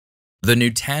The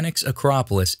Nutanix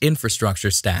Acropolis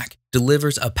infrastructure stack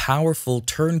delivers a powerful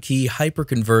turnkey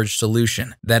hyperconverged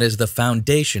solution that is the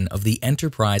foundation of the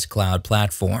enterprise cloud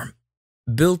platform.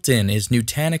 Built in is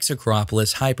Nutanix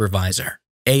Acropolis Hypervisor,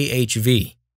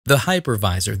 AHV, the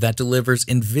hypervisor that delivers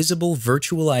invisible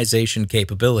virtualization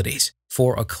capabilities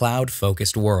for a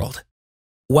cloud-focused world.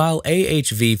 While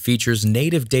AHV features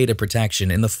native data protection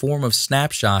in the form of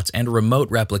snapshots and remote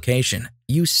replication,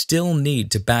 you still need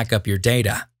to back up your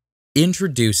data.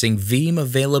 Introducing Veeam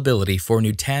Availability for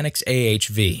Nutanix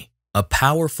AHV, a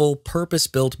powerful,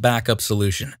 purpose-built backup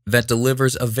solution that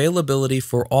delivers availability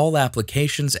for all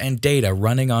applications and data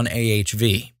running on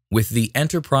AHV, with the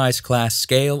enterprise-class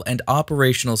scale and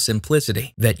operational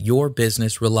simplicity that your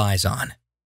business relies on.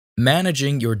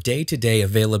 Managing your day-to-day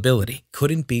availability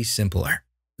couldn't be simpler.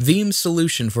 Veeam's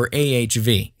solution for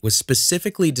AHV was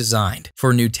specifically designed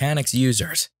for Nutanix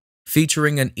users,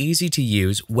 featuring an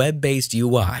easy-to-use web-based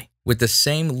UI with the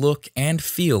same look and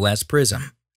feel as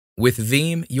Prism. With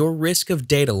Veeam, your risk of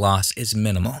data loss is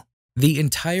minimal. The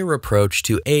entire approach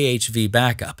to AHV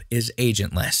backup is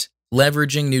agentless,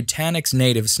 leveraging Nutanix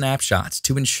native snapshots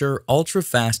to ensure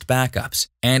ultra-fast backups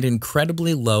and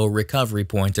incredibly low recovery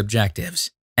point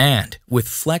objectives. And with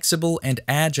flexible and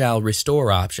agile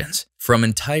restore options, from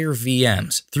entire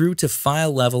VMs through to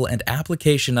file level and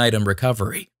application item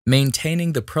recovery,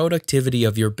 maintaining the productivity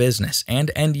of your business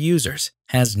and end users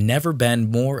has never been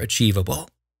more achievable.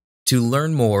 To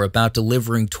learn more about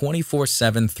delivering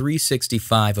 24/7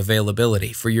 365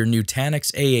 availability for your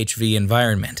Nutanix AHV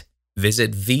environment,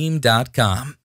 visit veeam.com.